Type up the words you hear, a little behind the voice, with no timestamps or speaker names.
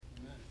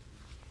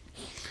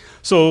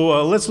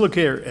So let's look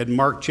here at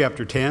Mark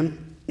chapter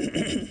 10.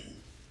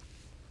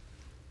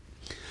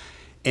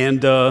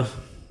 And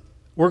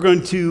we're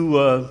going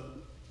to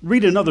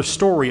read another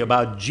story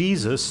about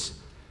Jesus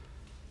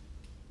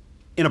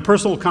in a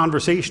personal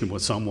conversation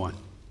with someone.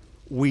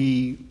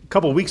 A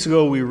couple of weeks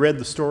ago, we read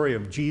the story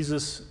of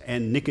Jesus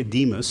and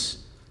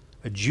Nicodemus,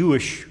 a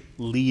Jewish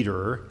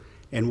leader,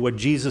 and what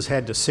Jesus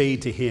had to say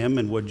to him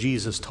and what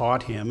Jesus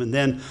taught him. And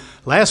then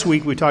last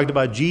week, we talked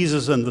about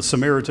Jesus and the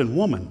Samaritan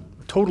woman,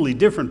 a totally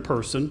different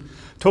person,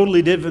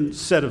 totally different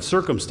set of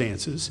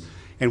circumstances.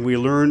 And we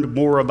learned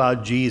more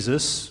about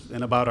Jesus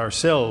and about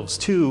ourselves,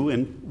 too,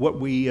 and what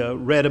we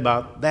read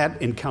about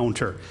that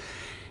encounter.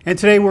 And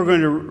today we're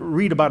going to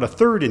read about a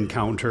third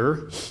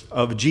encounter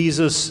of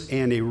Jesus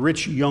and a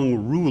rich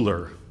young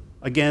ruler.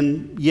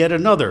 Again, yet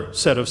another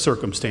set of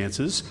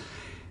circumstances.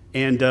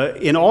 And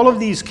in all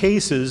of these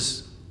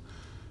cases,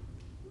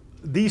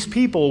 these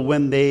people,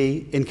 when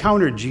they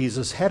encountered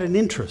Jesus, had an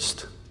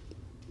interest.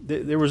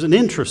 There was an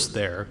interest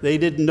there. They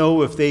didn't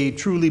know if they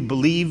truly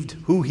believed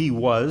who he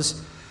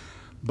was,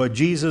 but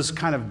Jesus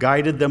kind of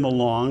guided them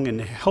along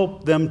and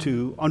helped them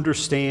to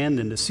understand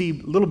and to see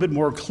a little bit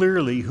more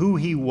clearly who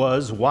he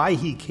was, why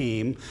he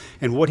came,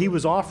 and what he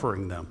was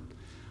offering them.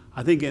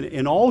 I think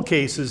in all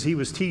cases, he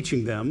was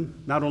teaching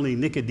them, not only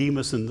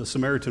Nicodemus and the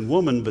Samaritan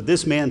woman, but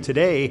this man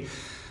today,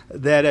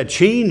 that a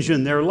change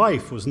in their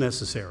life was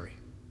necessary.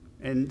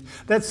 And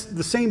that's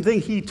the same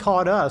thing he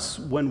taught us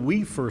when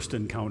we first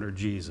encountered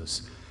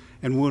Jesus.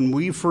 And when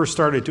we first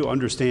started to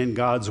understand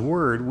God's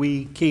word,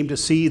 we came to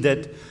see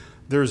that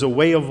there's a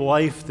way of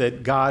life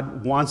that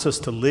God wants us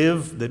to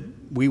live that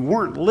we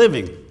weren't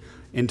living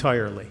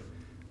entirely.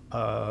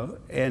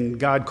 And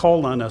God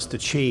called on us to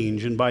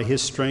change, and by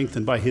his strength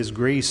and by his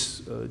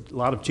grace, a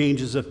lot of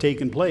changes have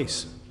taken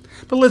place.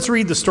 But let's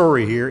read the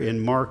story here in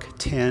Mark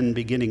 10,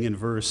 beginning in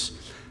verse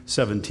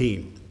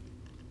 17.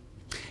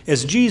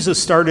 As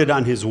Jesus started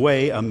on his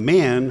way, a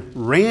man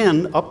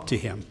ran up to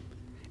him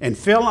and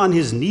fell on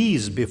his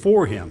knees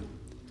before him.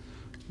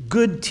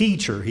 "Good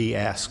teacher," he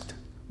asked,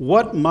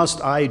 "what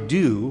must I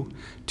do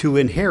to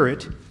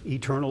inherit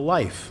eternal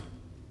life?"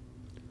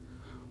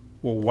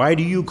 "Well, why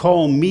do you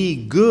call me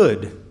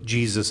good?"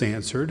 Jesus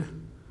answered.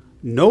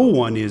 "No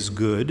one is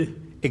good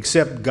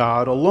except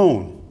God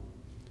alone.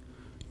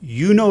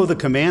 You know the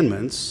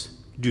commandments: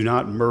 do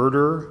not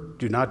murder,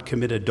 do not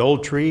commit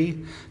adultery,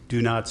 do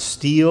not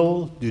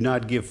steal, do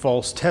not give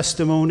false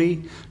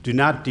testimony, do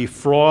not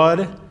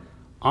defraud,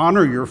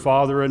 honor your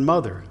father and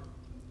mother."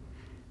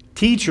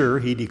 "Teacher,"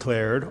 he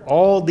declared,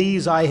 "all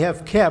these I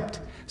have kept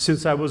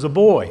since I was a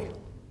boy."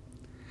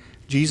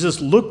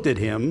 Jesus looked at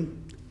him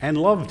and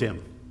loved him.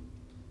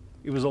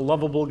 He was a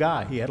lovable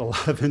guy. He had a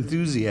lot of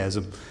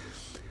enthusiasm.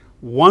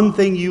 "One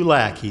thing you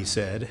lack," he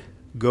said.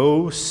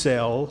 "Go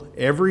sell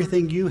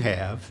everything you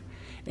have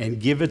and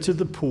give it to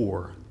the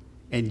poor,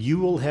 and you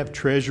will have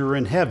treasure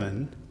in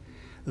heaven.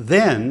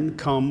 Then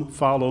come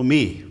follow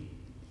me."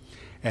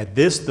 At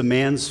this, the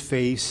man's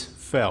face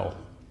fell.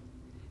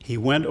 He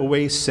went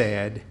away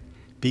sad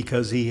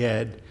because he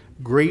had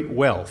great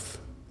wealth.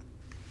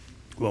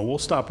 Well, we'll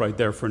stop right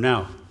there for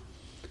now.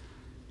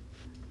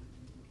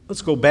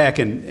 Let's go back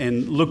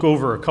and look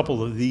over a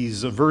couple of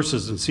these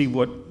verses and see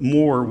what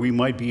more we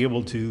might be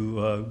able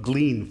to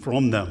glean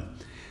from them.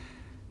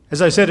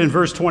 As I said in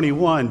verse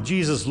 21,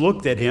 Jesus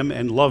looked at him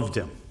and loved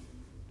him.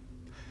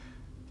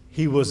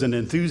 He was an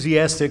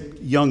enthusiastic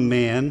young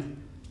man.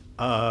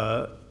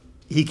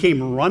 He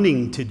came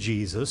running to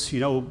Jesus.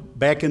 You know,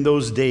 back in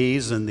those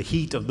days in the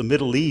heat of the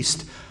Middle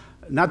East,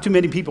 not too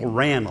many people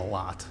ran a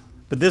lot.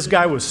 But this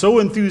guy was so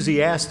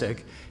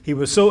enthusiastic, he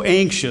was so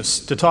anxious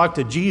to talk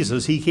to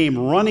Jesus, he came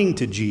running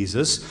to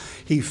Jesus.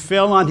 He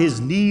fell on his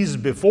knees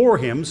before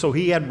him, so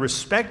he had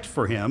respect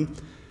for him.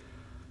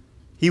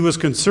 He was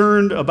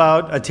concerned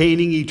about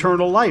attaining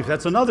eternal life.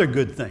 That's another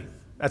good thing.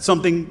 That's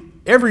something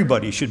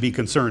everybody should be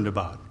concerned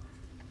about.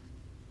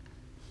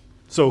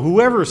 So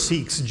whoever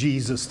seeks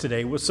Jesus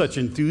today with such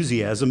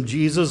enthusiasm,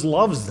 Jesus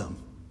loves them.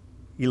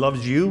 He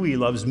loves you, he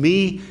loves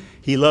me,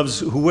 he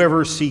loves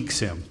whoever seeks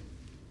him.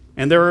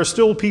 And there are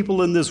still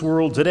people in this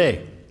world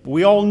today,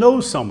 we all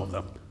know some of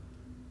them,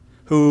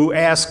 who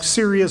ask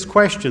serious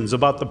questions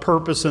about the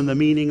purpose and the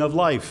meaning of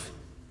life.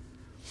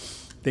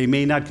 They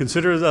may not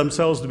consider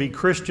themselves to be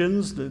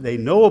Christians. They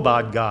know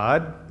about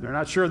God. They're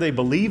not sure they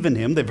believe in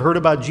him. They've heard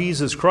about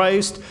Jesus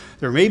Christ.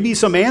 There may be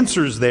some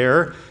answers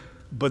there,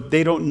 but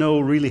they don't know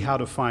really how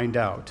to find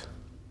out.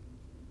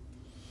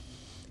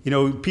 You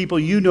know, people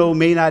you know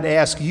may not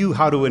ask you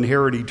how to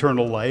inherit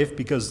eternal life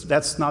because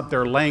that's not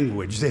their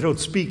language. They don't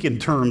speak in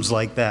terms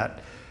like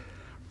that.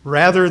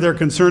 Rather, they're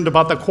concerned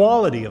about the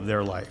quality of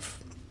their life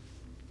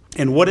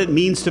and what it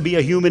means to be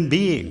a human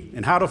being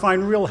and how to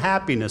find real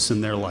happiness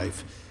in their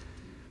life.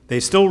 They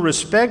still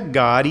respect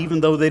God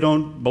even though they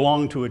don't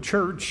belong to a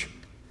church.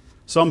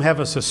 Some have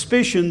a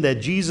suspicion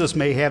that Jesus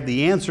may have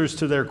the answers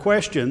to their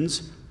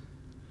questions,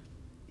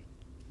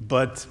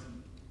 but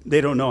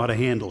they don't know how to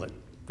handle it.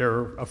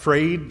 They're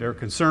afraid, they're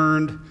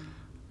concerned.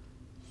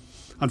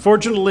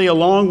 Unfortunately,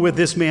 along with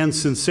this man's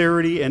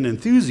sincerity and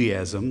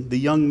enthusiasm, the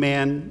young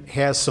man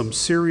has some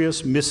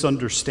serious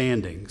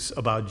misunderstandings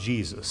about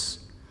Jesus,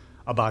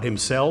 about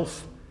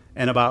himself,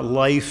 and about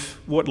life,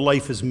 what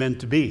life is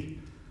meant to be.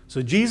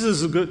 So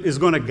Jesus is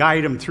going to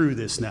guide him through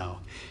this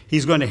now.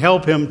 He's going to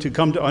help him to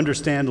come to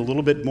understand a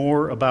little bit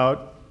more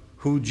about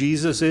who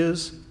Jesus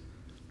is,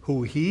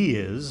 who he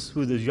is,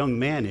 who this young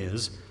man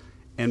is,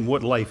 and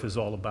what life is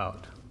all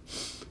about.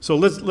 So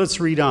let's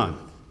read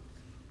on.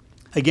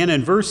 Again,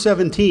 in verse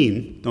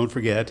 17, don't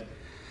forget,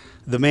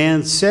 the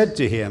man said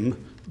to him,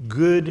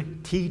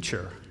 "Good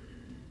teacher."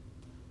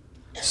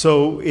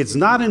 So it's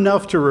not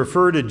enough to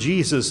refer to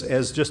Jesus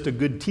as just a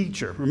good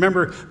teacher.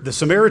 Remember, the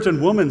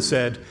Samaritan woman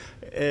said,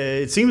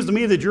 "It seems to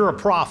me that you're a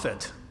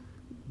prophet,"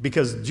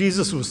 because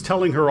Jesus was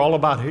telling her all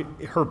about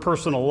her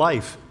personal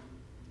life.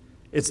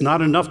 It's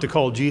not enough to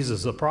call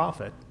Jesus a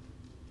prophet.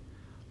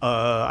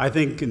 I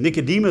think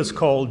Nicodemus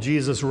called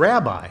Jesus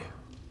rabbi,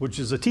 which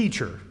is a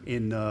teacher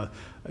in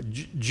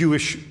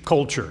Jewish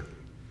culture.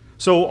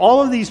 So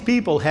all of these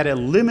people had a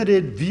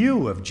limited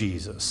view of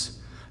Jesus.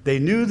 They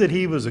knew that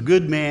he was a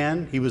good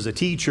man, he was a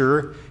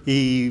teacher,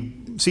 he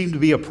seemed to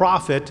be a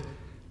prophet,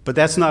 but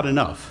that's not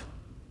enough.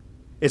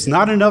 It's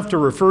not enough to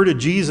refer to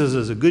Jesus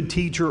as a good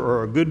teacher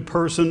or a good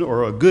person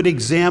or a good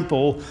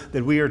example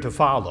that we are to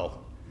follow.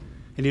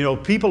 And you know,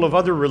 people of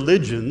other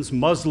religions,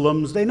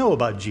 Muslims, they know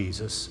about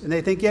Jesus, and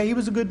they think, yeah, he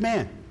was a good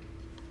man.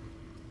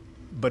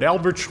 But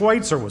Albert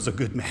Schweitzer was a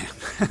good man,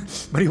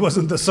 but he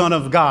wasn't the Son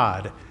of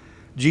God.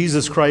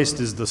 Jesus Christ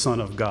is the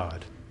Son of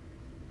God.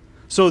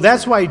 So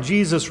that's why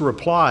Jesus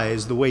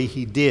replies the way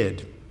he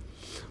did.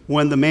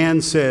 When the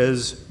man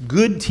says,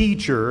 "Good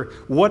teacher,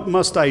 what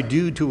must I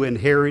do to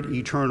inherit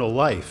eternal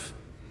life?"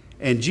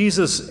 And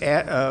Jesus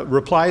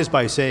replies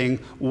by saying,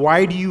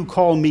 "Why do you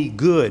call me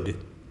good?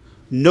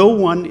 No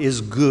one is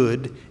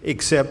good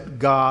except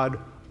God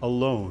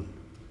alone."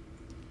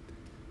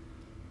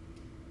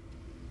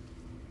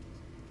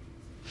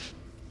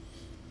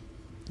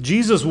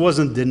 Jesus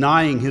wasn't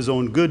denying his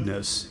own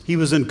goodness. He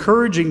was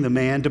encouraging the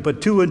man to put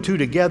two and two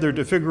together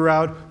to figure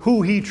out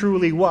who he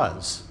truly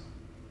was,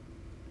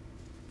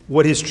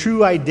 what his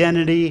true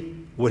identity,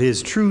 what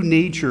his true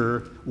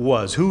nature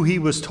was, who he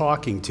was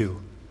talking to.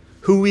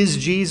 Who is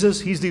Jesus?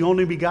 He's the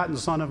only begotten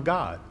Son of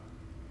God.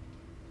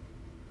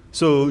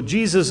 So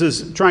Jesus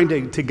is trying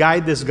to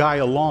guide this guy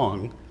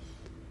along.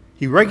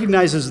 He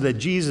recognizes that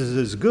Jesus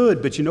is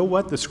good, but you know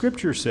what? The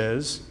scripture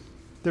says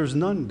there's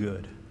none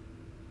good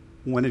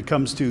when it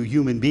comes to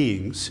human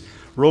beings.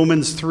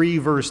 Romans 3,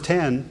 verse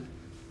 10,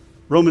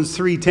 Romans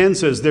 3:10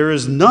 says, "There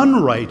is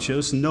none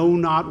righteous, no,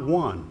 not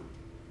one."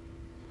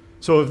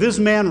 So if this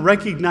man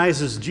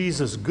recognizes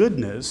Jesus'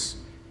 goodness,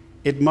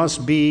 it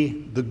must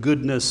be the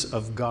goodness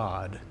of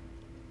God,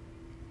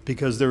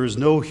 because there is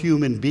no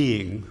human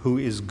being who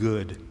is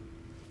good.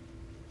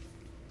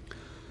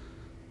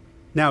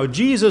 Now,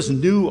 Jesus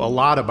knew a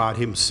lot about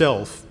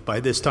himself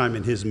by this time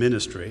in his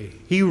ministry.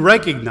 He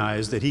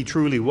recognized that he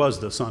truly was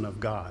the Son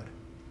of God.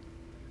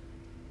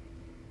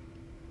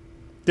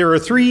 There are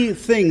three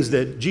things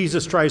that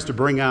Jesus tries to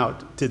bring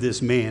out to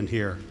this man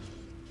here.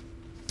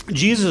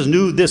 Jesus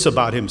knew this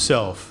about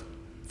himself.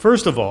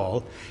 First of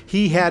all,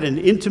 he had an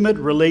intimate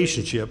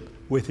relationship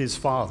with his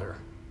Father,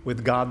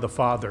 with God the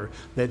Father,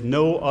 that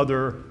no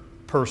other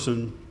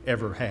person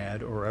ever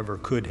had or ever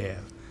could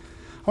have.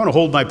 I want to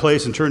hold my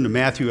place and turn to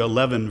Matthew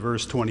 11,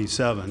 verse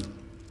 27.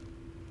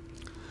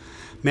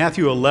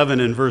 Matthew 11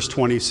 and verse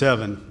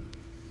 27.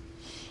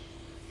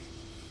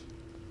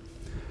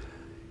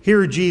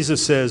 Here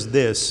Jesus says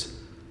this,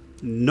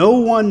 "No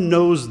one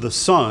knows the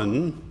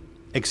Son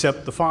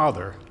except the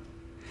Father,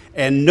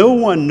 and no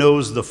one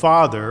knows the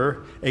Father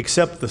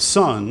except the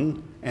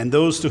Son and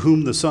those to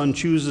whom the Son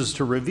chooses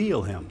to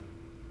reveal him."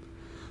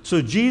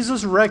 So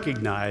Jesus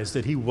recognized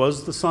that he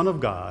was the Son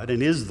of God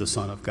and is the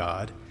Son of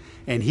God,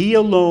 and he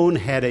alone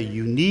had a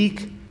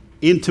unique,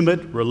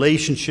 intimate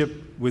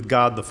relationship with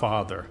God the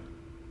Father.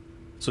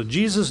 So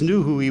Jesus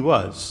knew who he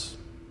was,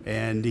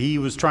 and he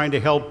was trying to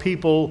help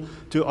people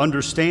to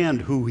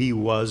understand who he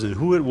was and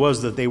who it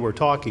was that they were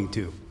talking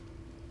to.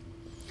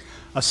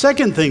 A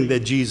second thing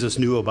that Jesus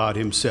knew about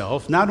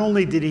himself, not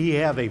only did he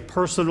have a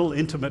personal,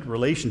 intimate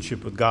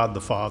relationship with God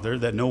the Father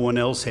that no one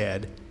else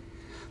had,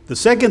 the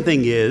second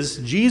thing is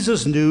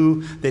Jesus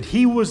knew that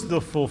he was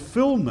the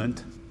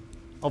fulfillment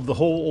of the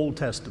whole Old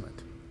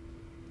Testament.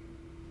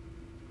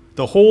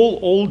 The whole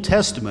Old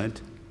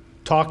Testament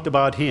talked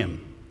about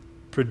him,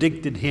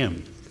 predicted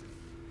him.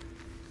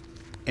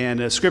 And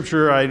a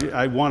scripture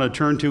I want to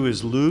turn to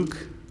is Luke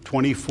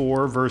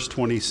 24, verse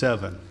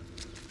 27.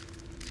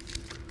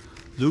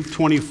 Luke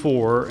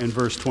 24 and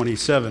verse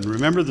 27.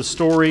 Remember the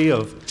story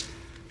of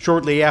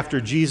shortly after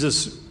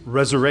Jesus'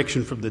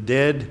 resurrection from the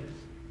dead,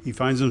 he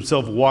finds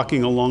himself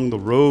walking along the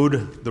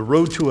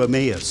road to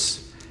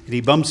Emmaus. And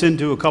he bumps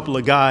into a couple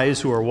of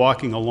guys who are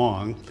walking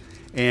along,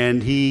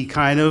 and he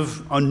kind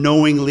of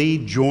unknowingly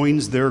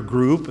joins their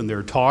group, and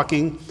they're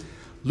talking.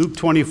 Luke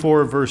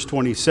 24, verse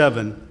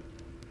 27.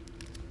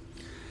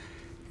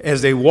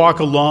 as they walk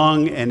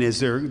along and as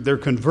they're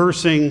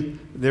conversing,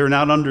 they're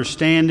not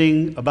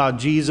understanding about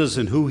Jesus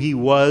and who he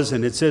was.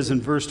 And it says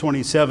in verse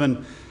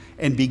 27,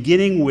 and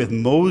beginning with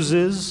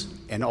Moses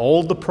and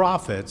all the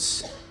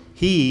prophets,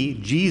 he,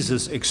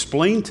 Jesus,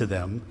 explained to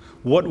them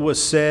what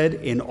was said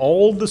in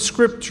all the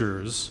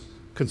scriptures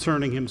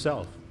concerning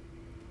himself.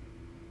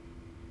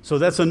 So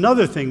that's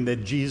another thing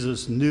that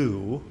Jesus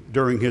knew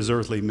during his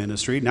earthly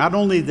ministry. Not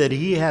only that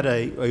he had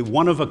a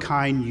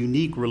one-of-a-kind,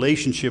 unique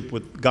relationship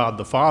with God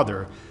the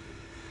Father,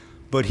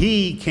 but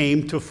he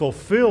came to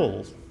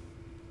fulfill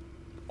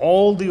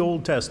all the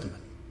Old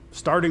Testament,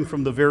 starting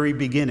from the very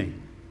beginning.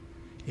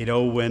 You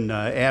know, when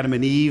Adam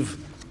and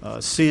Eve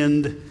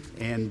sinned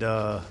and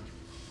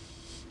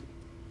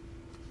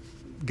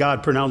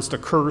God pronounced a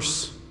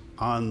curse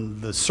on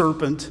the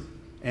serpent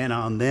and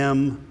on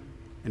them.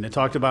 And it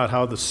talked about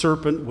how the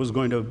serpent was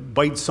going to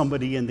bite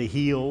somebody in the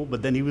heel,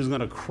 but then he was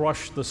going to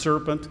crush the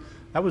serpent.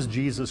 That was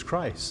Jesus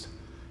Christ.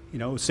 You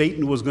know,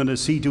 Satan was going to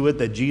see to it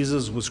that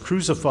Jesus was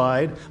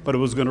crucified, but it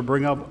was going to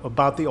bring up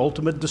about the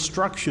ultimate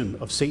destruction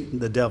of Satan,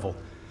 the devil.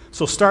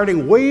 So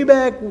starting way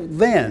back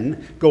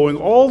then, going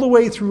all the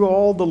way through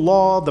all the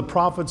law, the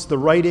prophets, the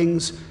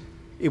writings,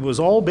 it was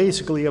all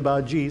basically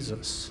about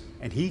Jesus.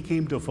 And he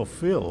came to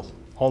fulfill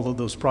all of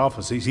those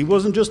prophecies. He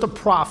wasn't just a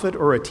prophet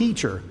or a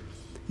teacher.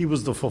 He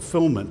was the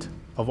fulfillment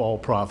of all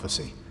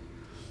prophecy.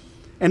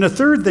 And a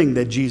third thing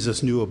that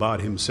Jesus knew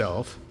about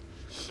himself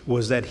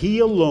was that he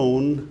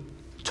alone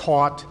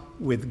taught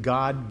with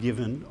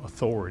God-given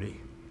authority.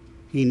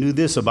 He knew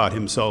this about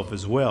himself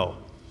as well.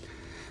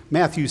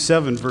 Matthew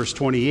 7, verse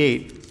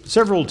 28,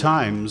 several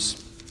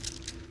times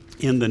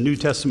in the New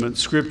Testament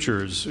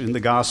scriptures, in the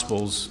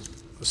Gospels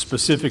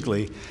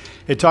specifically,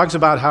 it talks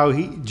about how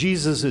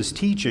Jesus is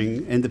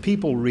teaching and the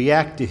people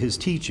react to his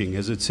teaching.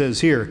 As it says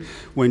here,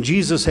 when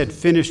Jesus had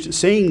finished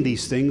saying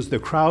these things, the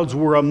crowds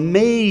were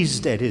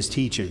amazed at his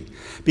teaching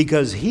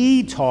because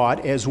he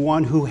taught as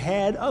one who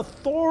had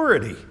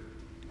authority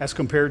as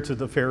compared to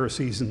the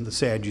Pharisees and the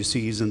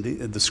Sadducees and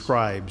the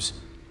scribes.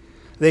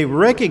 They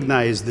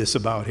recognized this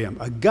about him,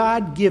 a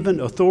God-given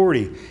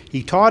authority.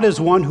 He taught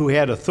as one who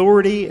had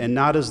authority and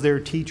not as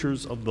their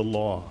teachers of the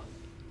law.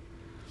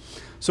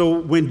 So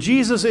when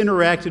Jesus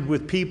interacted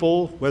with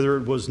people, whether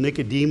it was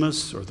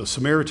Nicodemus or the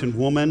Samaritan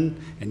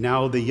woman and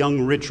now the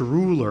young rich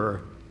ruler,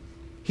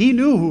 he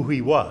knew who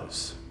he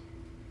was.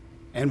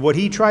 And what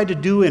he tried to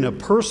do in a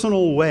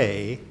personal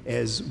way,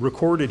 as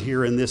recorded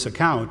here in this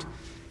account,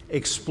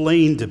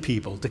 explain to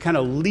people, to kind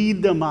of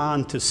lead them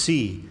on to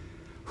see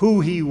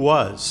who he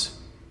was.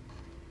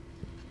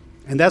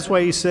 And that's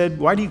why he said,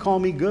 why do you call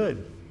me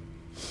good?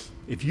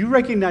 If you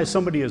recognize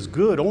somebody as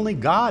good, only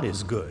God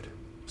is good.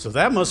 So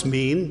that must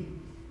mean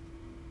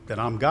that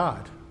I'm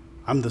God.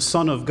 I'm the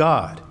Son of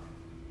God.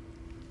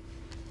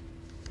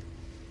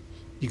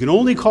 You can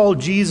only call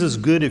Jesus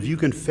good if you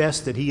confess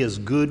that he is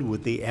good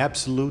with the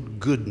absolute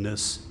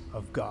goodness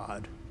of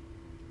God.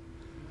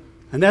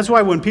 And that's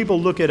why when people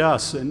look at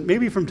us, and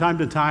maybe from time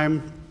to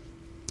time,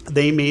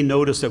 they may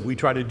notice that we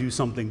try to do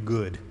something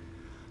good,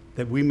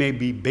 that we may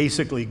be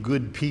basically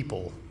good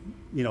people,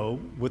 you know,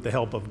 with the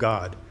help of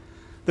God.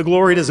 The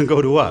glory doesn't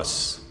go to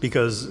us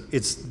because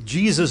it's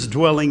Jesus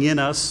dwelling in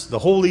us, the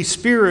Holy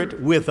Spirit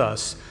with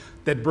us,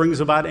 that brings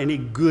about any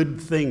good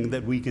thing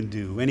that we can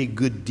do, any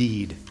good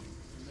deed.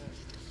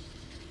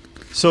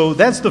 So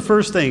that's the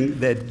first thing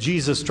that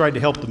Jesus tried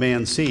to help the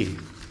man see,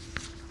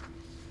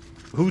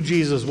 who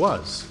Jesus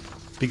was,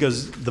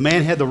 because the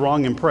man had the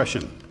wrong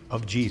impression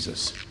of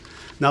Jesus.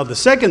 Now, the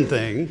second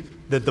thing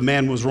that the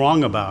man was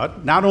wrong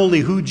about, not only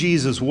who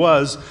Jesus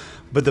was,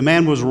 but the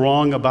man was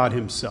wrong about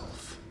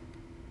himself.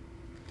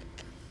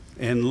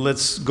 And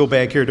let's go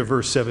back here to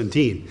verse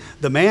 17.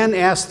 The man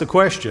asked the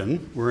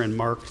question, we're in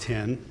Mark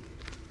 10,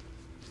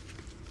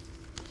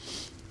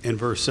 and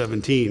verse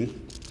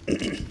 17.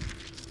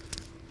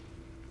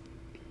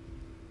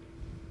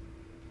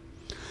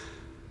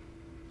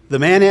 The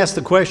man asked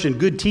the question,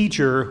 good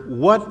teacher,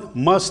 what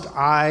must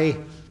I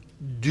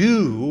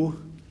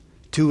do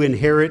to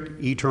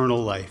inherit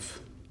eternal life?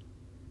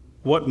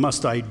 What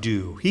must I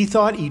do? He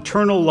thought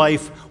eternal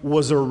life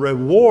was a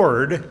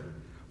reward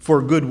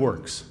for good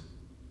works.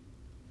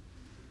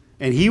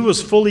 And he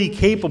was fully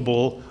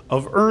capable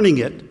of earning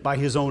it by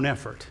his own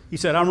effort. He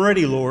said, I'm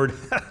ready, Lord.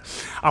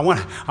 I want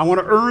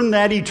to earn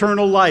that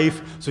eternal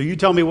life, so you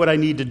tell me what I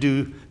need to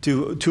do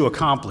to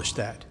accomplish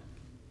that.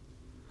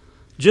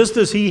 Just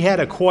as he had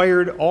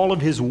acquired all of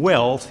his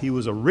wealth, he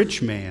was a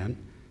rich man,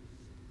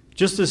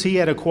 just as he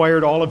had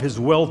acquired all of his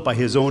wealth by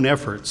his own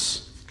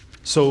efforts,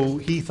 so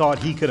he thought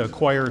he could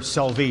acquire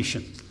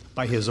salvation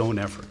by his own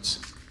efforts.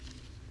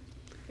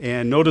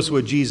 And notice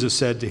what Jesus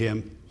said to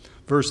him,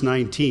 verse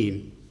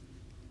 19.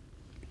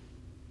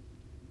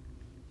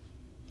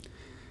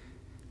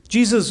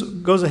 Jesus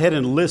goes ahead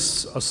and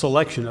lists a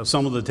selection of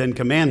some of the 10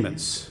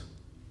 Commandments.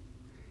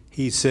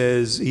 He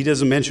says, he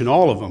doesn't mention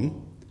all of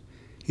them.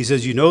 He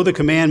says, you know the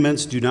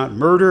commandments, do not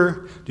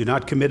murder, do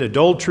not commit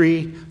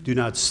adultery, do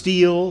not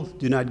steal,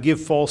 do not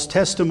give false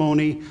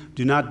testimony,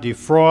 do not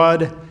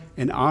defraud,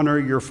 and honor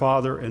your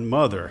father and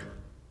mother.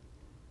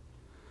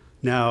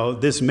 Now,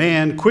 this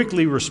man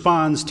quickly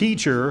responds,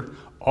 "Teacher,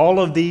 all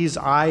of these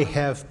I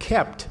have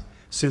kept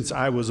since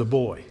I was a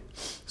boy."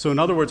 So in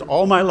other words,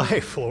 all my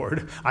life,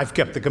 Lord, I've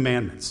kept the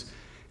commandments.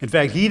 In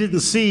fact, he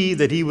didn't see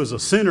that he was a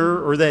sinner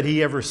or that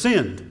he ever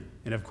sinned.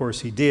 And of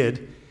course he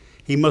did.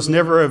 He must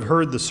never have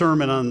heard the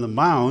Sermon on the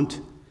Mount,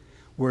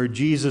 where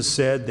Jesus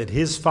said that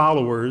his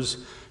followers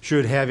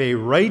should have a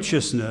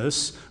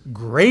righteousness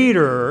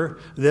greater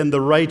than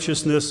the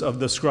righteousness of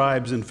the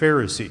scribes and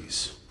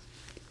Pharisees.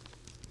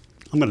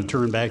 I'm going to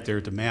turn back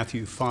there to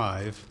Matthew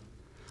 5,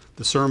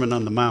 the Sermon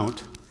on the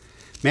Mount.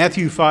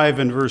 Matthew 5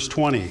 and verse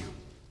 20.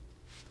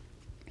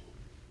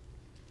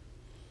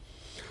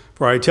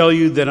 "For I tell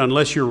you that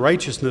unless your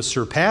righteousness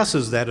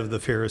surpasses that of the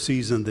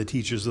Pharisees and the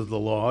teachers of the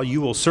law, you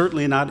will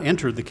certainly not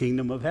enter the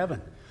kingdom of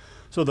heaven."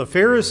 So the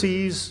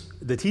Pharisees,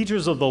 the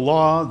teachers of the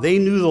law, they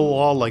knew the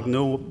law like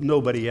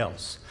nobody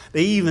else.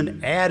 They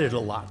even added a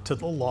lot to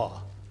the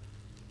law.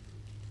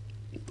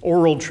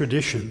 Oral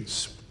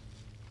traditions,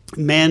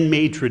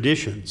 man-made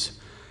traditions.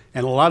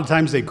 And a lot of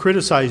times they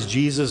criticized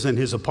Jesus and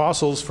his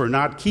apostles for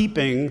not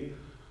keeping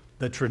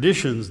the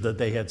traditions that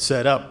they had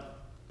set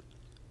up.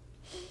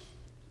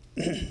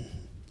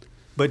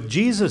 But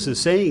Jesus is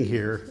saying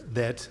here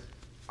that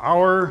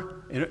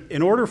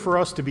in order for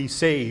us to be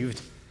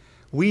saved,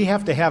 we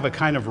have to have a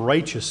kind of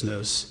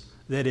righteousness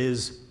that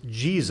is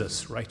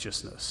Jesus'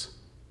 righteousness.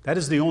 That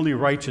is the only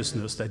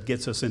righteousness that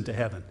gets us into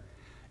heaven.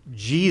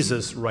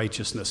 Jesus'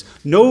 righteousness.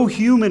 No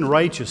human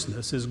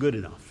righteousness is good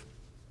enough.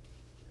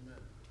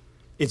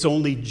 It's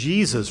only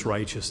Jesus'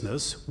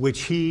 righteousness,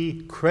 which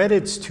he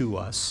credits to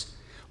us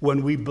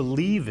when we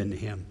believe in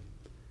him.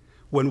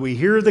 When we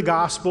hear the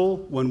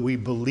gospel, when we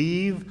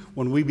believe,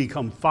 when we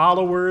become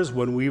followers,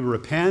 when we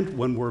repent,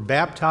 when we're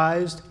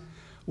baptized,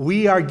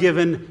 we are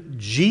given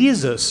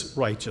Jesus'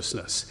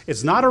 righteousness.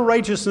 It's not a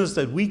righteousness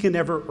that we can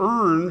ever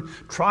earn,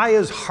 try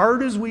as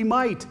hard as we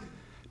might,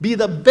 be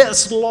the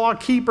best law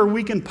keeper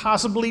we can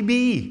possibly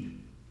be.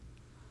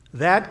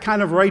 That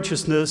kind of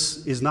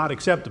righteousness is not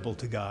acceptable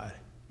to God.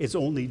 It's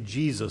only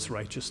Jesus'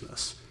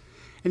 righteousness.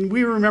 And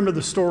we remember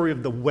the story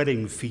of the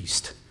wedding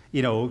feast,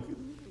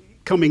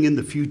 coming in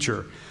the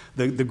future,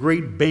 the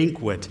great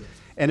banquet.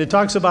 And it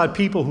talks about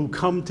people who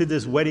come to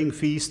this wedding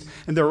feast,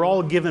 and they're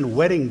all given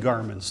wedding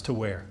garments to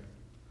wear.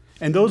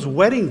 And those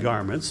wedding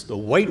garments, the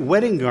white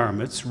wedding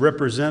garments,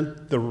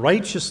 represent the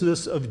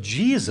righteousness of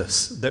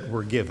Jesus that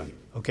we're given.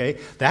 Okay?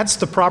 That's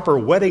the proper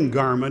wedding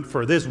garment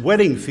for this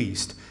wedding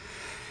feast.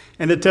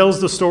 And it tells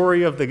the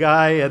story of the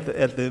guy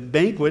at the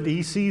banquet.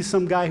 He sees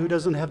some guy who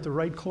doesn't have the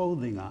right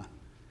clothing on.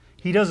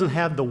 He doesn't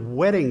have the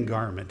wedding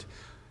garment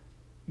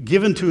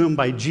given to him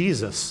by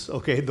Jesus,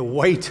 okay, the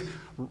white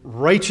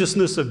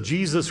righteousness of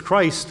Jesus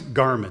Christ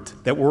garment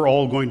that we're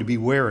all going to be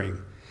wearing.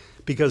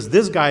 Because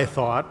this guy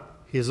thought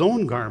his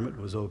own garment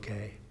was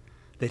okay,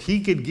 that he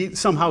could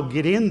somehow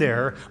get in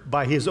there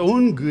by his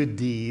own good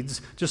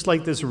deeds, just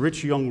like this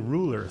rich young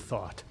ruler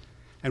thought.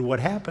 And what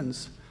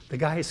happens? The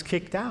guy is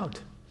kicked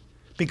out.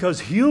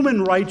 Because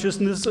human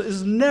righteousness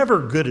is never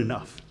good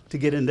enough to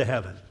get into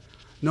heaven.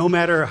 No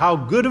matter how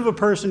good of a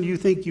person you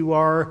think you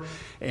are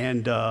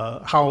and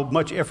how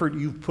much effort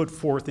you put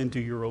forth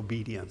into your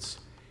obedience,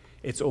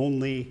 it's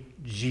only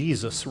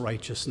Jesus'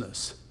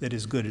 righteousness that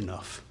is good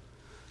enough,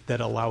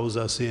 that allows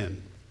us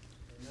in.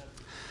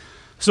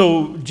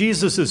 So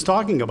Jesus is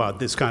talking about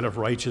this kind of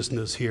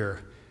righteousness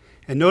here.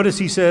 And notice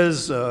he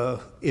says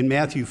in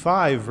Matthew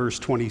 5, verse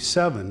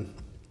 27,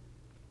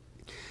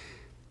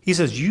 he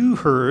says, "You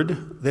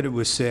heard that it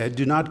was said,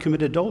 'Do not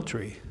commit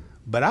adultery.'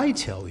 But I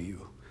tell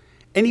you,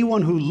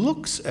 anyone who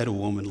looks at a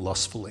woman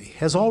lustfully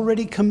has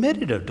already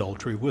committed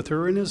adultery with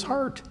her in his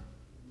heart."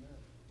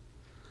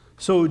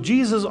 So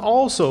Jesus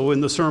also in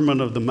the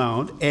Sermon on the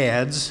Mount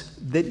adds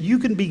that you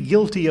can be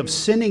guilty of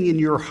sinning in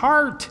your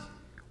heart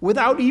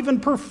without even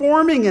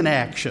performing an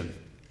action.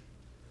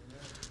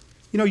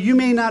 You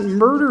may not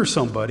murder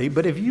somebody,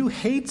 but if you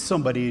hate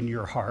somebody in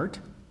your heart,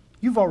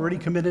 you've already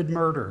committed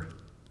murder.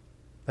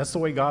 That's the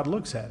way God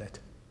looks at it.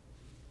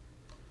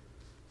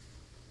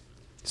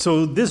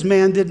 So this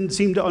man didn't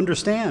seem to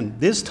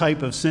understand this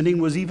type of sinning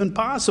was even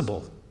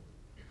possible.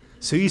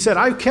 So he said,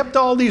 "I've kept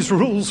all these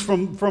rules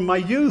from my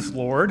youth,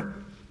 Lord."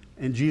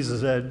 And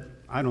Jesus said,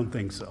 "I don't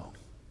think so.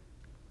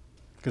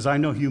 Because I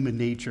know human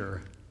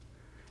nature.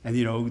 And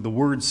the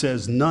word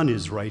says none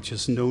is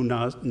righteous, no,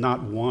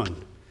 not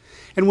one."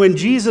 And when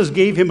Jesus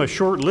gave him a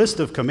short list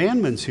of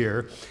commandments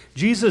here,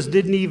 Jesus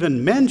didn't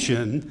even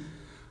mention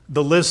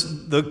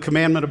the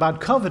commandment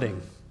about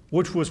coveting,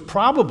 which was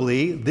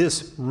probably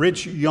this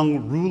rich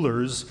young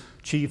ruler's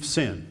chief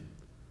sin.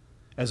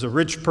 As a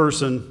rich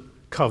person,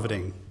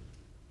 coveting,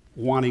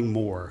 wanting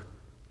more.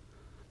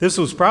 This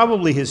was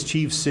probably his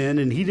chief sin,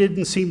 and he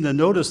didn't seem to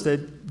notice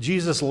that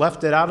Jesus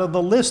left it out of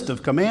the list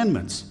of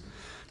commandments.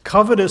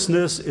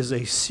 Covetousness is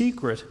a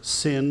secret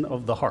sin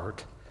of the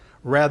heart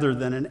rather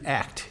than an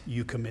act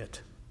you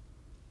commit.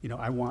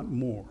 I want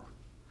more.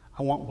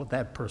 I want what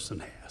that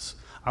person has.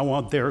 I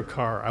want their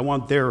car. I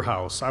want their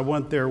house. I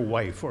want their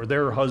wife or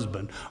their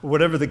husband, or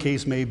whatever the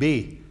case may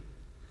be.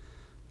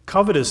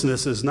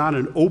 Covetousness is not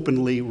an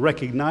openly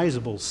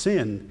recognizable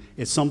sin.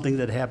 It's something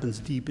that happens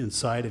deep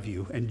inside of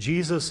you. And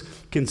Jesus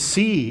can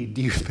see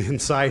deep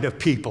inside of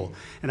people.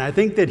 And I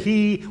think that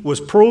he was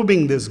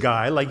probing this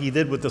guy like he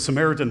did with the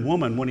Samaritan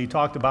woman when he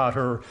talked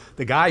about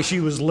the guy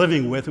she was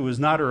living with who was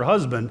not her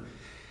husband.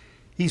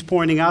 He's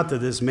pointing out to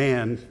this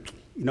man,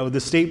 the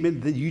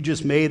statement that you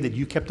just made, that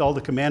you kept all the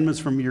commandments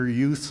from your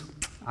youth,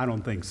 I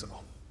don't think so.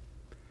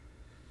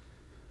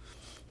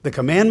 The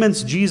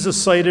commandments Jesus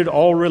cited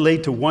all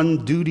relate to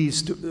one's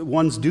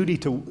duty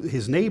to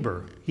his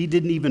neighbor. He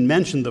didn't even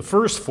mention the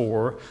first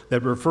 4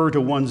 that refer to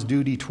one's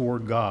duty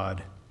toward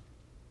God.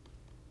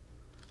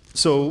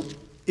 So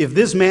if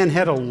this man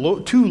had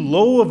too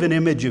low of an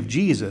image of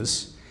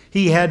Jesus,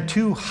 he had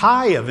too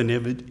high of an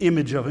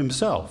image of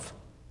himself.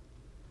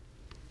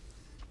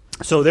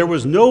 So there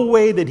was no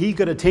way that he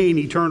could attain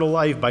eternal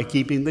life by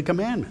keeping the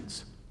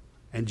commandments.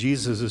 And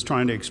Jesus is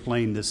trying to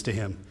explain this to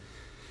him.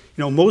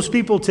 Most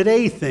people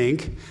today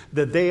think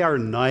that they are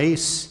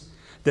nice,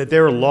 that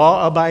they're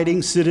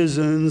law-abiding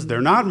citizens,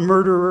 they're not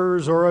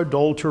murderers or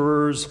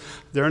adulterers,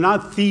 they're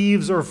not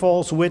thieves or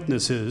false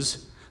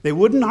witnesses. They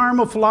wouldn't harm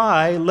a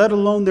fly, let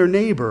alone their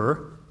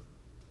neighbor.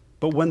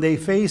 But when they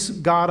face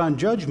God on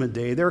Judgment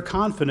Day, they're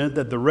confident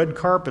that the red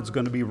carpet's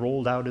going to be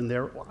rolled out in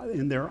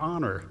their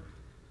honor.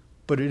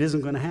 But it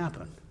isn't going to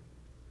happen.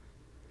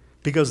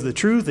 Because the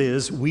truth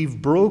is,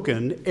 we've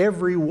broken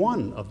every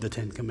one of the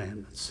 10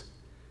 Commandments,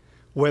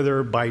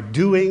 whether by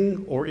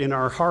doing or in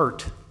our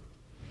heart.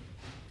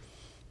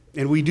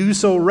 And we do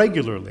so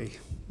regularly,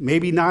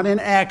 maybe not in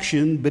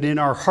action, but in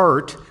our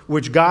heart,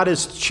 which God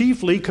is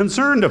chiefly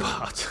concerned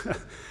about.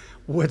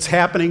 What's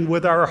happening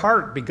with our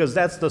heart, because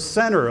that's the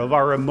center of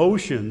our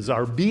emotions,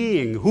 our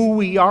being, who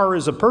we are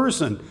as a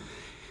person.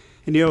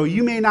 And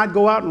you may not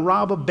go out and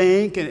rob a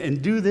bank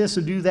and do this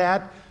and do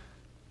that,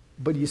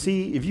 but you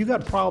see, if you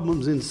got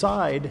problems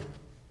inside,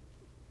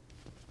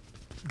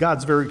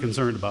 God's very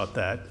concerned about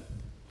that.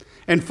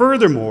 And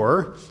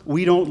furthermore,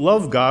 we don't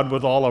love God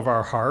with all of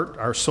our heart,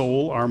 our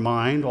soul, our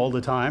mind all the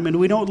time, and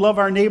we don't love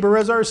our neighbor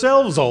as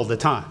ourselves all the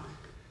time.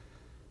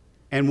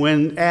 And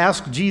when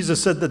asked,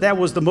 Jesus said that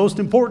was the most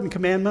important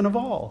commandment of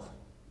all.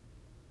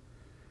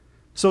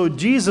 So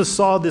Jesus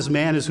saw this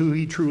man as who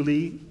he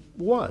truly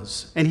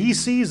was, and he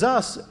sees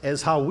us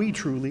as how we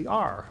truly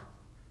are.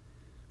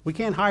 We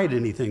can't hide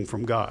anything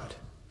from God.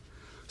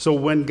 So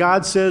when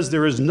God says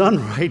there is none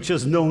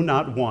righteous, no,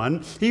 not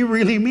one, he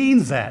really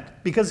means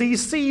that because he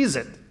sees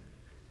it.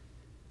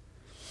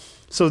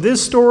 So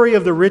this story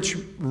of the rich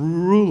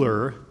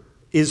ruler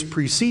is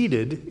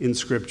preceded in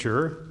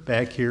Scripture,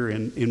 back here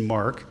in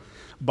Mark,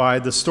 by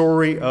the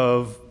story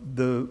of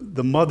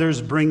the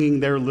mothers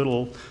bringing their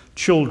little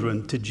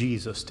children to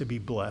Jesus to be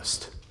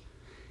blessed.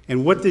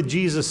 And what did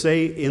Jesus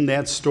say in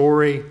that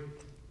story?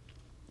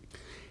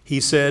 He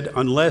said,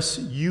 unless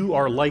you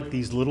are like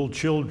these little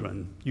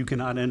children, you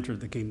cannot enter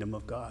the kingdom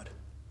of God.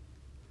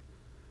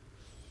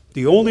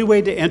 The only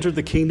way to enter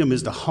the kingdom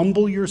is to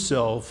humble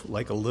yourself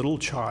like a little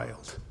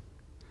child.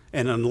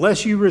 And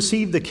unless you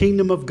receive the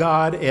kingdom of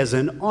God as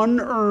an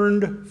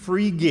unearned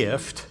free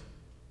gift,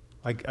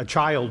 like a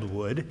child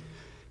would,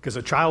 because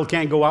a child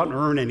can't go out and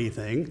earn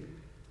anything.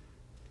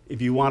 If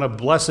you want to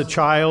bless a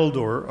child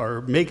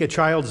or make a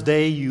child's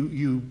day,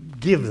 you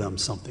give them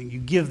something. You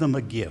give them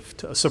a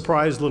gift, a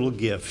surprise little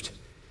gift.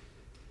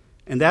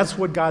 And that's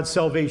what God's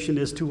salvation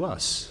is to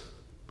us.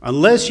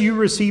 Unless you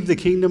receive the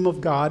kingdom of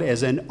God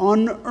as an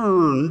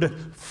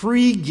unearned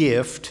free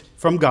gift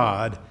from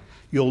God,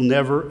 you'll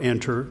never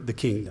enter the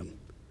kingdom.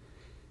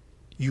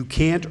 You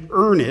can't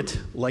earn it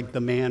like the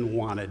man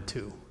wanted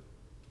to.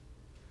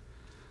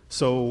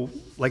 So,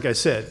 like I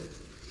said,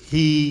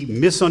 he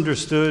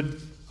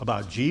misunderstood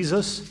about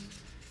Jesus,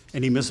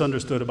 and he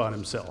misunderstood about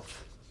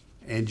himself.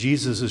 And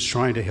Jesus is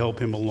trying to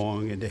help him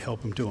along and to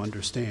help him to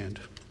understand.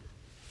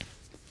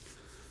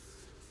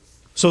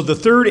 So the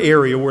third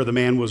area where the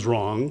man was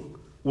wrong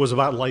was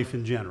about life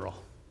in general.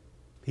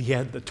 He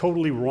had the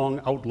totally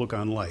wrong outlook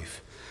on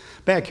life.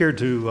 Back here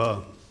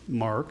to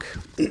Mark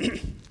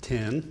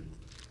 10,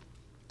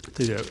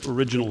 the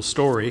original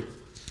story,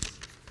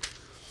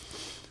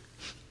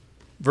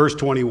 verse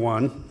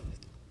 21.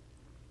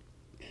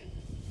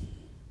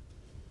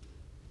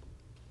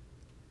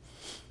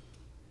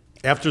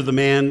 After the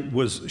man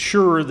was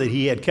sure that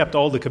he had kept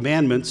all the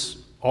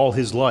commandments all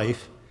his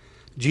life,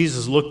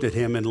 Jesus looked at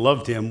him and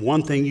loved him.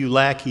 One thing you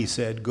lack, he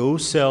said, go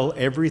sell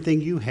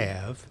everything you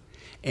have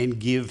and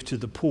give to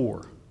the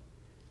poor,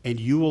 and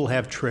you will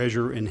have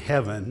treasure in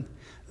heaven.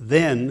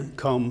 Then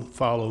come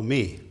follow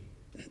me.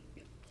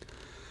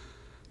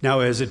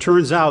 Now, as it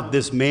turns out,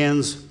 this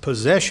man's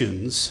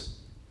possessions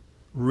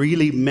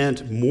really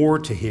meant more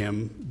to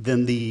him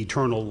than the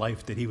eternal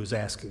life that he was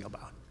asking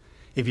about.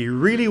 If he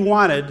really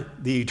wanted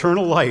the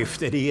eternal life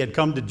that he had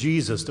come to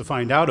Jesus to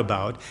find out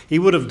about, he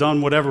would have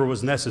done whatever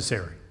was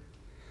necessary.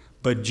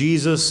 But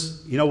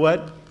Jesus, you know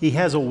what? He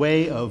has a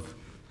way of...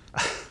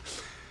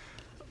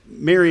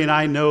 Mary and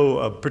I know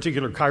a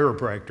particular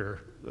chiropractor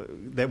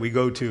that we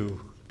go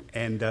to,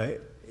 and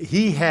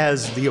he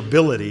has the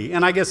ability,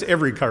 and I guess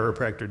every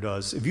chiropractor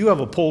does, if you have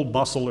a pulled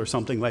muscle or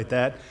something like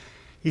that,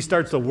 he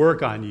starts to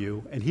work on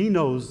you, and he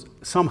knows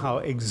somehow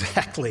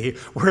exactly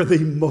where the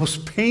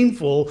most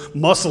painful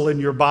muscle in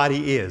your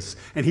body is.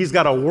 And he's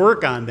got to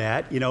work on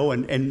that,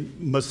 and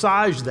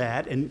massage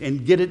that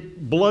and get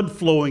it blood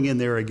flowing in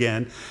there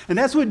again. And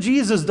that's what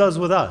Jesus does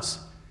with us.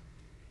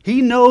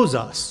 He knows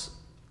us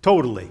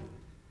totally.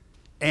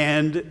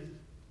 And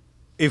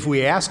if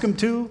we ask him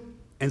to,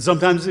 and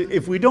sometimes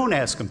if we don't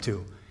ask him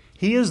to,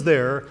 he is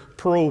there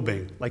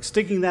probing, like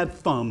sticking that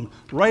thumb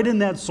right in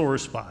that sore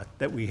spot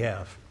that we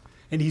have.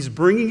 And he's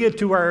bringing it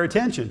to our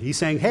attention. He's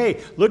saying,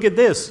 hey, look at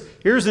this.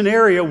 Here's an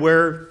area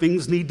where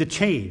things need to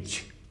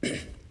change.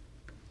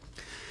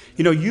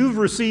 You've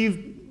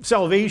received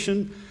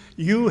salvation.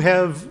 You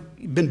have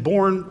been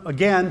born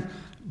again.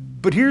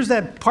 But here's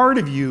that part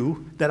of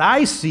you that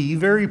I see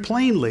very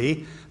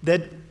plainly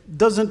that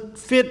doesn't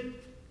fit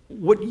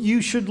what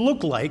you should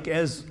look like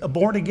as a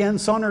born-again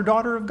son or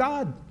daughter of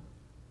God.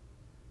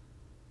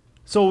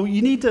 So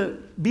you need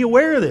to be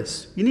aware of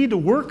this. You need to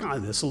work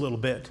on this a little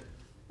bit.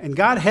 And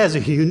God has a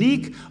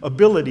unique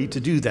ability to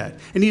do that.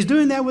 And he's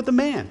doing that with the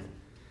man.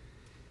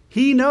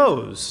 He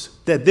knows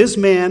that this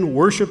man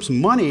worships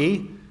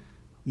money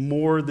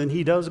more than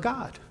he does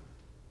God.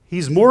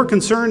 He's more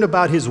concerned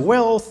about his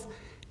wealth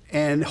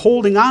and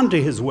holding on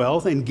to his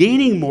wealth and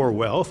gaining more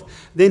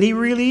wealth than he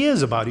really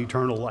is about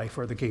eternal life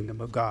or the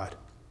kingdom of God.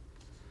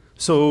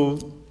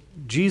 So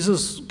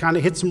Jesus kind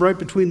of hits him right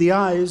between the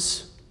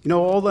eyes.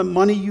 All the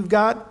money you've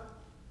got,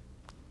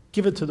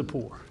 give it to the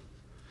poor.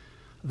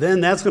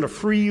 Then that's going to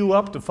free you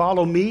up to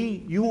follow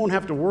me. You won't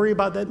have to worry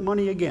about that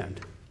money again.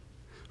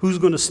 Who's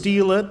going to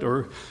steal it,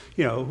 or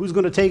who's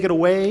going to take it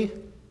away?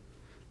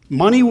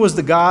 Money was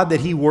the god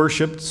that he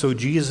worshiped, so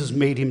Jesus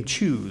made him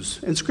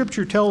choose. And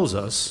Scripture tells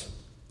us,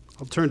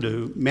 I'll turn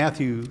to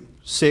Matthew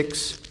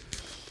 6,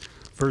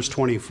 verse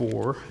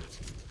 24.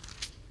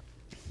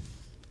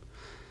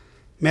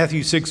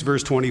 Matthew 6,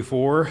 verse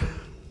 24.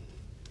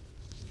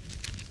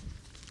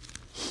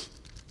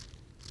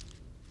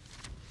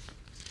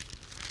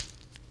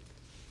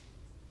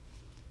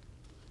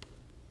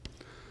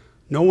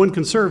 No one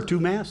can serve two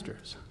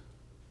masters.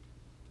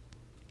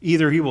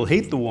 Either he will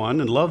hate the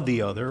one and love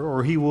the other,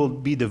 or he will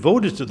be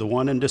devoted to the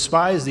one and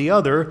despise the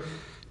other.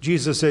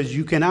 Jesus says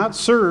you cannot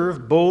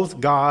serve both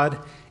God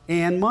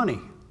and money.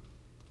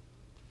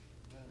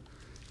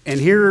 And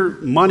here,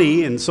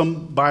 money, in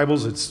some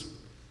Bibles, it's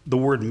the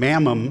word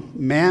mammon,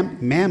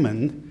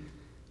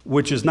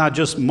 which is not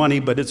just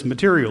money, but it's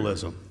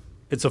materialism.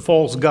 It's a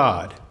false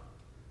god.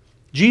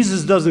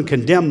 Jesus doesn't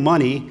condemn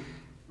money,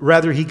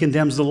 rather he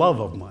condemns the love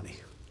of money.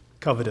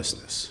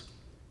 Covetousness.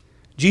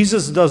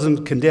 Jesus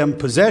doesn't condemn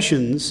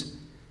possessions,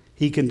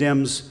 he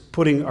condemns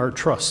putting our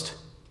trust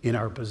in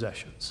our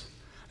possessions.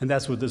 And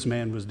that's what this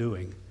man was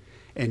doing.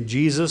 And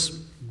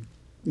Jesus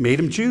made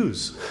him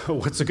choose.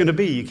 What's it going to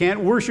be? You can't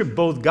worship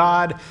both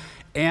God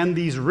and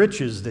these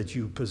riches that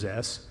you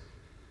possess.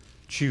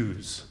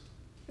 Choose.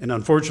 And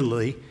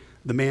unfortunately,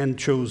 the man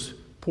chose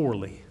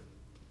poorly.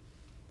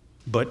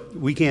 But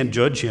we can't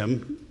judge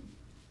him.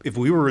 If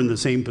we were in the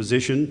same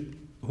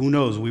position, who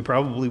knows? We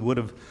probably would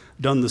have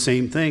done the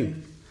same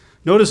thing.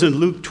 Notice in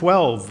Luke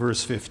 12,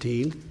 verse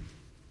 15,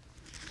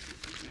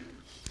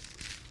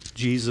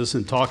 Jesus,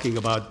 in talking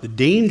about the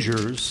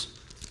dangers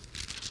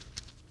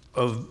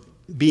of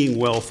being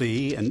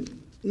wealthy,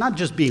 and not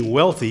just being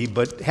wealthy,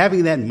 but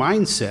having that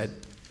mindset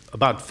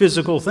about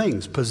physical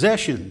things,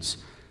 possessions,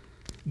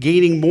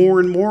 gaining more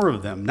and more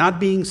of them, not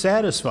being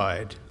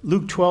satisfied.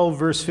 Luke 12,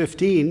 verse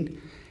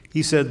 15,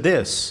 he said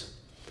this,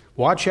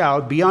 "Watch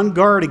out, be on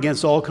guard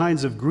against all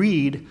kinds of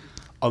greed.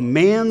 A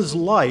man's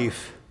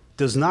life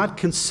does not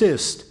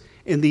consist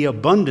in the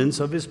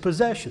abundance of his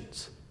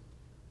possessions."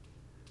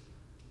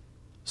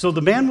 So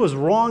the man was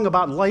wrong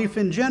about life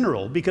in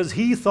general because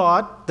he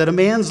thought that a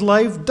man's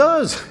life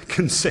does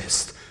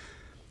consist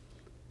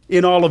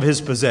in all of his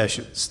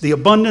possessions, the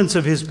abundance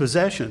of his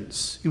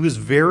possessions. He was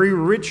a very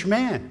rich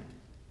man.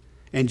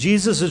 And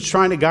Jesus is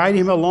trying to guide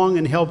him along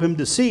and help him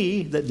to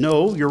see that,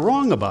 no, you're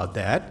wrong about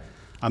that.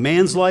 A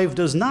man's life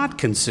does not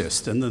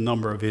consist in the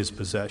number of his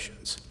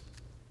possessions.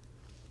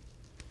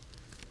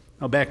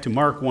 Now back to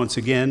Mark once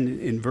again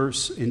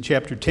in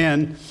chapter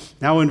 10,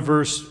 now in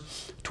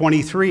verse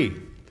 23.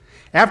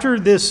 After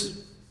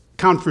this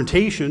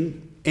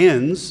confrontation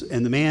ends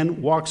and the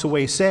man walks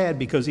away sad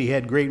because he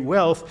had great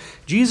wealth,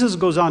 Jesus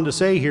goes on to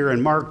say here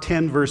in Mark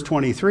 10, verse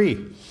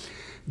 23,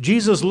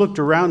 Jesus looked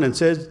around and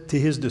said to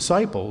his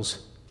disciples,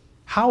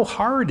 "How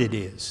hard it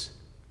is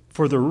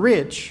for the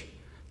rich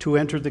to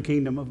enter the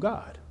kingdom of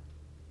God."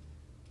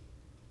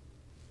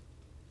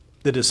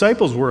 The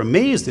disciples were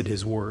amazed at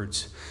his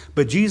words,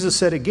 but Jesus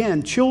said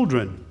again,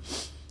 "Children,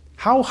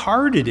 how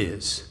hard it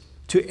is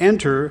to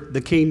enter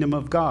the kingdom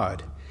of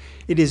God.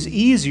 It is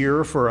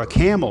easier for a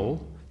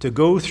camel to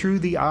go through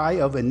the eye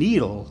of a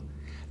needle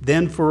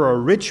than for a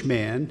rich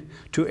man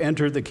to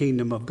enter the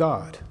kingdom of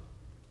God."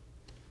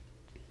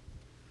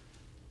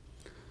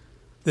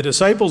 The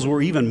disciples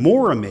were even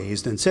more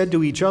amazed and said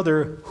to each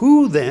other,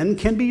 "Who then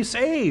can be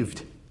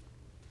saved?"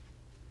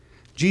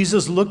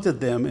 Jesus looked at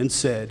them and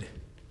said,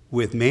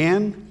 "With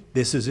man,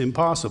 this is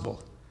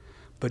impossible,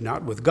 but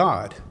not with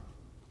God.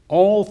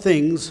 All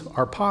things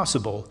are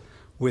possible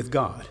with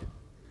God."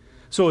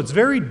 So it's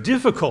very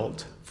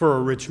difficult for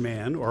a rich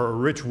man or a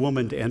rich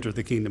woman to enter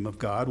the kingdom of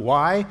God.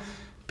 Why?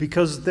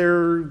 Because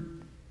their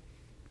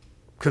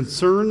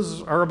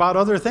concerns are about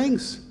other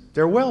things,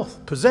 their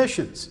wealth,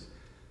 possessions,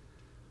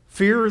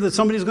 fear that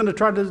somebody's going to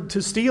try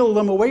to steal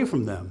them away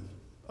from them,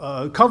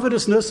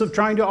 covetousness of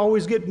trying to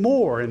always get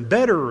more and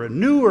better and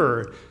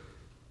newer.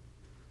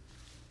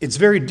 It's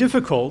very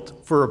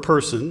difficult for a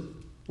person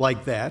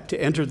like that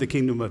to enter the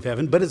kingdom of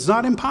heaven, but it's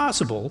not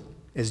impossible,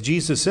 as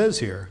Jesus says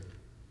here.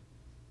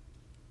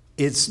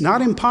 It's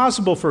not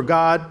impossible for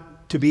God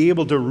to be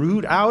able to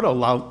root out a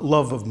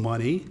love of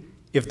money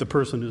if the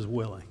person is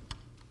willing.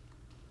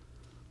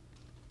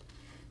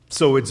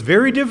 So it's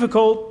very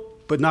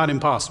difficult, but not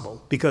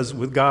impossible, because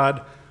with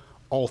God,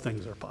 all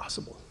things are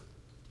possible.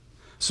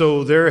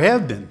 So there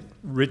have been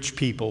rich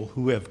people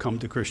who have come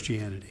to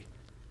Christianity.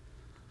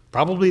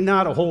 Probably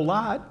not a whole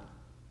lot,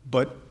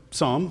 but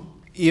some,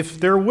 if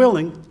they're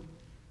willing.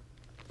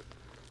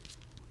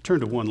 Turn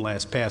to one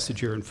last passage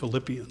here in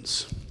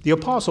Philippians. The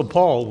Apostle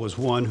Paul was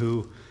one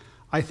who,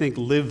 I think,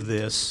 lived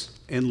this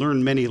and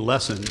learned many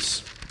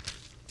lessons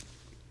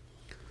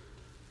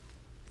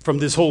from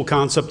this whole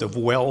concept of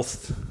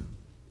wealth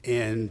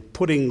and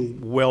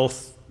putting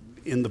wealth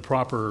in the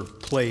proper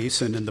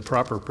place and in the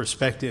proper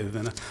perspective.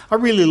 And I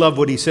really love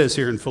what he says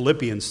here in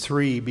Philippians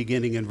 3,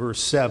 beginning in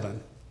verse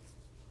 7.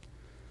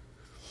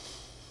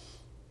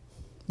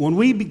 When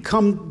we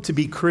become to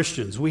be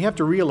Christians, we have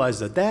to realize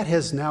that that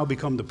has now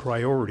become the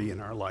priority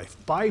in our life,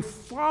 by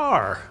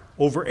far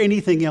over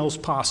anything else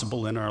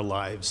possible in our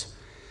lives.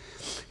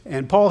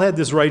 And Paul had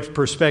this right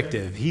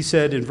perspective. He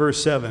said in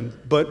verse 7,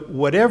 "But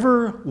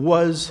whatever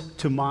was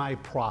to my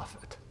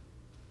profit,"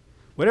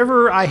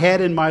 whatever I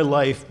had in my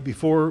life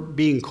before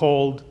being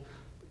called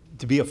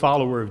to be a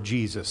follower of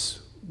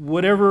Jesus,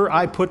 whatever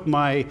I put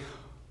my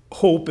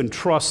hope and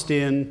trust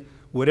in,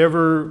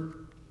 whatever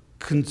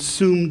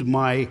consumed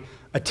my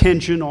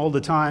attention all the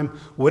time,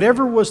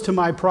 whatever was to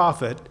my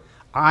profit,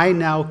 I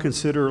now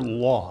consider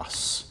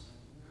loss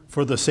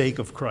for the sake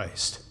of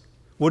Christ.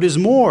 What is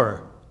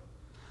more,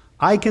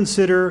 I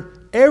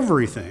consider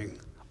everything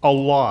a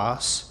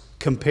loss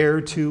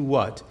compared to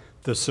what?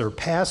 The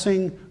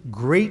surpassing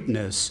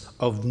greatness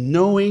of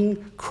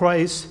knowing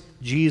Christ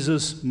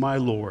Jesus my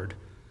Lord,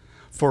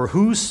 for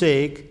whose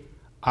sake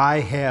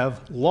I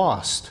have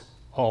lost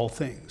all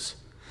things.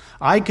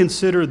 I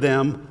consider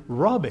them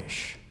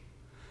rubbish,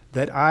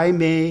 that I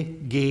may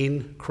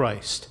gain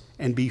Christ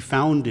and be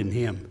found in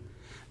him,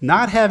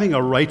 not having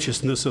a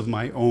righteousness of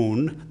my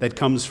own that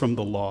comes from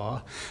the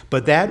law,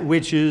 but that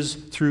which is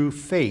through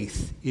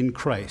faith in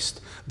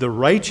Christ, the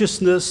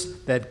righteousness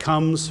that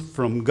comes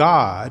from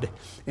God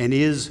and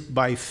is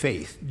by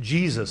faith,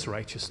 Jesus'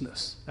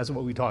 righteousness. That's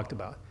what we talked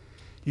about.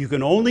 You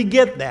can only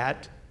get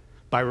that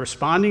by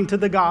responding to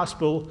the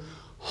gospel,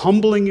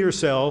 humbling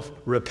yourself,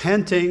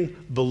 repenting,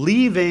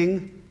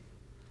 believing.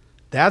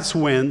 That's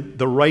when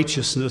the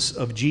righteousness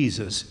of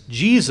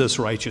Jesus'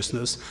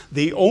 righteousness,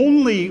 the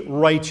only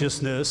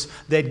righteousness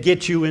that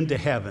gets you into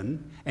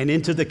heaven and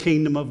into the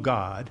kingdom of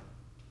God,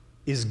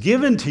 is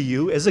given to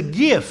you as a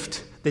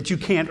gift that you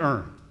can't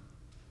earn.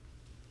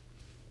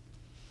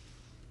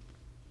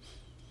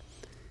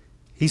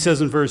 He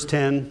says in verse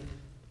 10,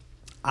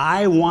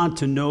 "I want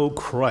to know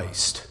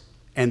Christ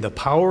and the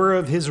power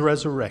of his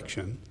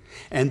resurrection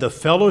and the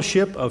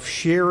fellowship of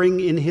sharing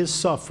in his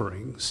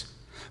sufferings,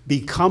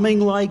 becoming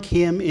like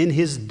him in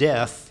his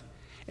death,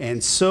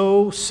 and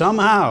so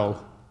somehow,"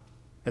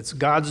 that's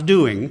God's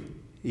doing,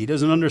 he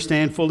doesn't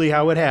understand fully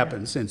how it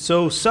happens, "and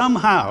so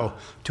somehow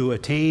to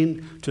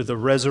attain to the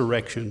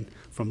resurrection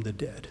from the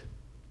dead."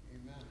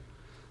 Amen.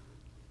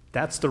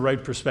 That's the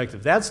right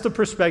perspective. That's the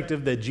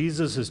perspective that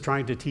Jesus is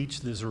trying to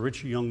teach this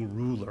rich young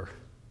ruler.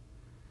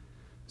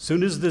 As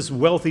soon as this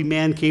wealthy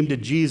man came to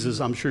Jesus,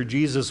 I'm sure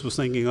Jesus was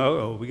thinking,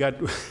 uh-oh, we got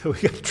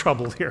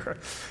trouble here.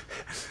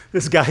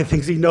 This guy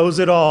thinks he knows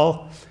it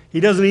all.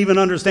 He doesn't even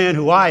understand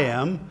who I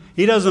am.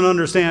 He doesn't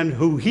understand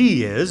who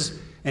he is.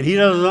 And he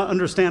doesn't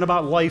understand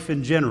about life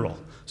in general.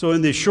 So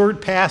in this short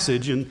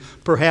passage, and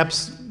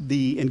perhaps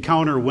the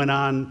encounter went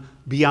on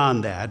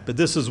beyond that, but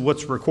this is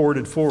what's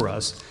recorded for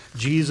us,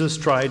 Jesus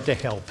tried to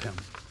help him.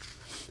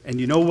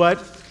 And you know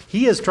what?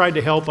 He has tried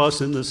to help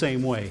us in the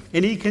same way,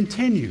 and he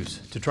continues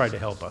to try to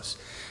help us.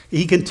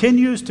 He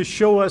continues to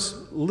show us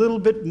a little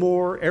bit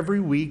more every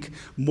week,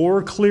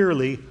 more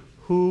clearly,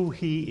 who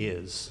he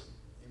is.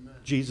 Amen.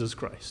 Jesus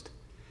Christ.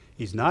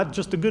 He's not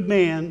just a good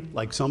man,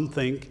 like some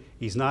think.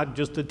 He's not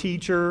just a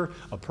teacher,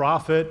 a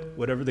prophet,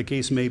 whatever the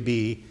case may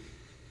be.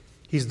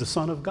 He's the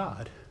Son of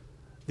God,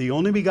 the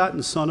only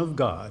begotten Son of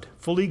God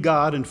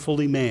and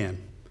fully man.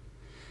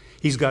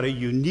 He's got a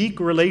unique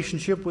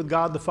relationship with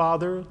God the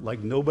Father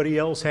like nobody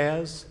else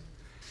has.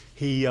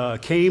 He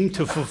came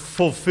to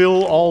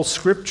fulfill all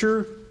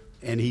Scripture,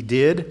 and he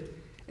did.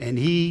 And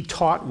he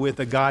taught with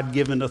a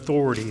God-given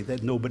authority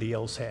that nobody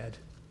else had.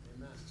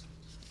 Amen.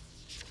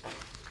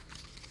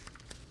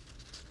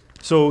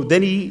 So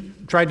then he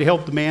tried to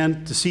help the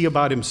man to see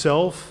about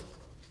himself.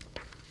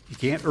 You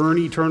can't earn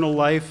eternal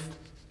life.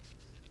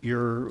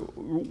 Your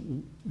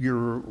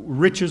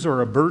riches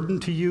are a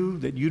burden to you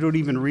that you don't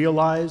even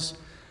realize.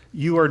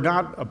 You are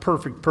not a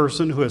perfect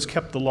person who has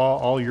kept the law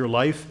all your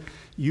life.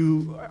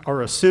 You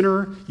are a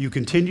sinner. You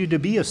continue to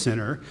be a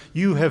sinner.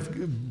 You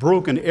have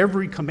broken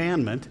every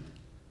commandment.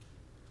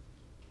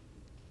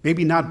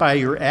 Maybe not by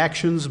your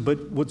actions,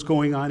 but what's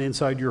going on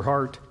inside your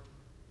heart.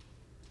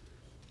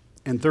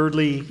 And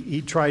thirdly,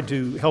 he tried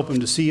to help him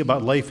to see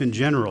about life in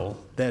general,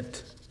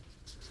 that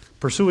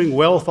pursuing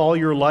wealth all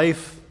your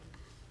life,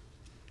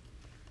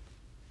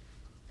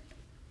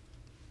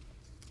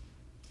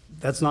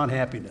 that's not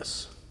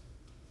happiness.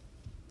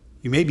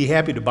 You may be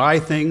happy to buy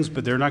things,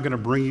 but they're not going to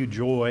bring you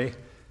joy.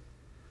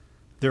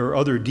 There are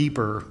other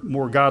deeper,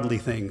 more godly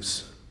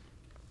things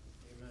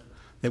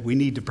that we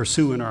need to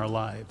pursue in our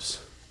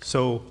lives.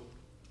 So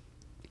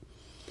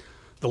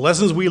the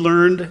lessons we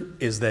learned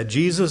is that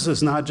Jesus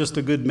is not just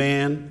a good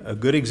man, a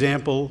good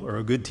example, or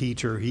a good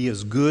teacher. He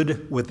is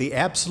good with the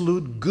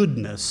absolute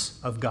goodness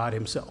of God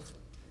himself.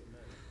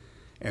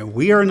 And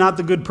we are not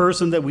the good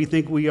person that we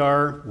think we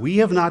are. We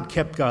have not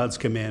kept God's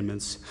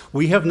commandments.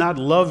 We have not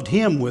loved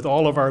him with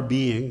all of our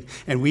being,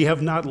 and we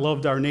have not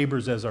loved our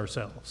neighbors as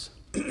ourselves.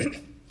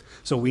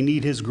 So we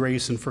need his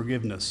grace and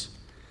forgiveness.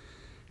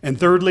 And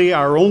thirdly,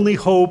 our only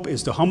hope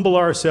is to humble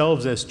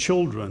ourselves as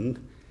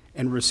children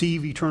and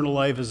receive eternal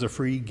life as a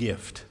free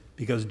gift,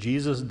 because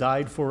Jesus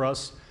died for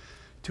us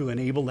to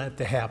enable that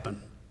to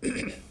happen.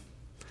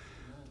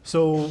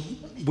 So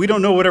we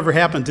don't know whatever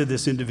happened to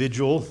this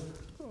individual.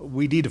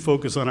 We need to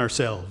focus on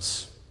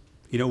ourselves.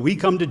 We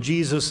come to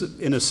Jesus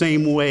in the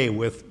same way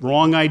with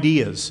wrong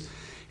ideas.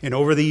 And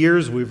over the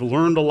years, we've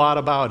learned a lot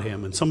about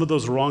him. And some of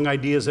those wrong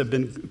ideas have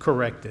been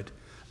corrected.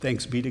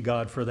 Thanks be to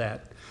God for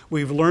that.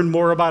 We've learned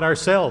more about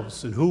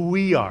ourselves and who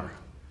we are.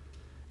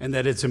 And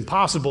that it's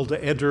impossible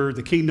to enter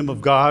the kingdom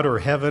of God or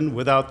heaven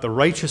without the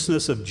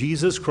righteousness of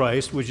Jesus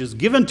Christ, which is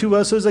given to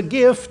us as a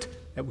gift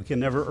that we can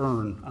never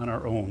earn on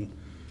our own.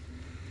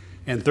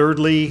 And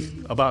thirdly,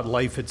 about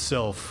life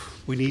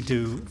itself. We need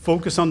to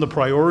focus on the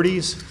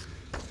priorities,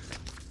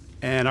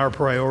 and our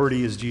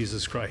priority is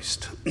Jesus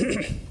Christ.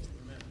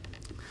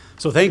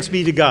 So thanks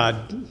be to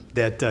God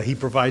that he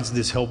provides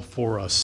this help for us.